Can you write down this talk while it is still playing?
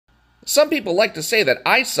Some people like to say that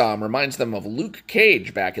ISOM reminds them of Luke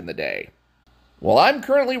Cage back in the day. Well, I'm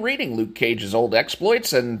currently reading Luke Cage's old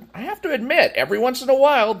exploits, and I have to admit, every once in a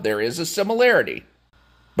while, there is a similarity.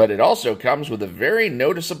 But it also comes with a very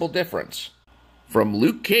noticeable difference. From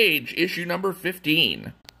Luke Cage, issue number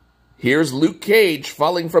 15. Here's Luke Cage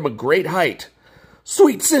falling from a great height.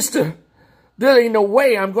 "Sweet sister, there ain't no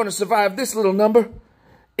way I'm going to survive this little number.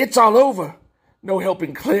 It's all over. No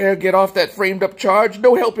helping Claire get off that framed-up charge.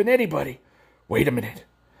 No helping anybody. Wait a minute.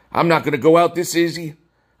 I'm not going to go out this easy.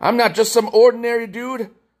 I'm not just some ordinary dude.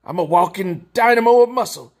 I'm a walking dynamo of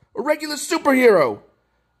muscle. A regular superhero.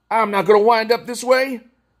 I'm not going to wind up this way.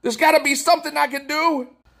 There's got to be something I can do."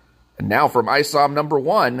 And now from ISOM number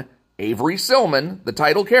 1, Avery Silman, the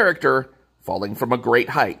title character, falling from a great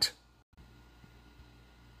height.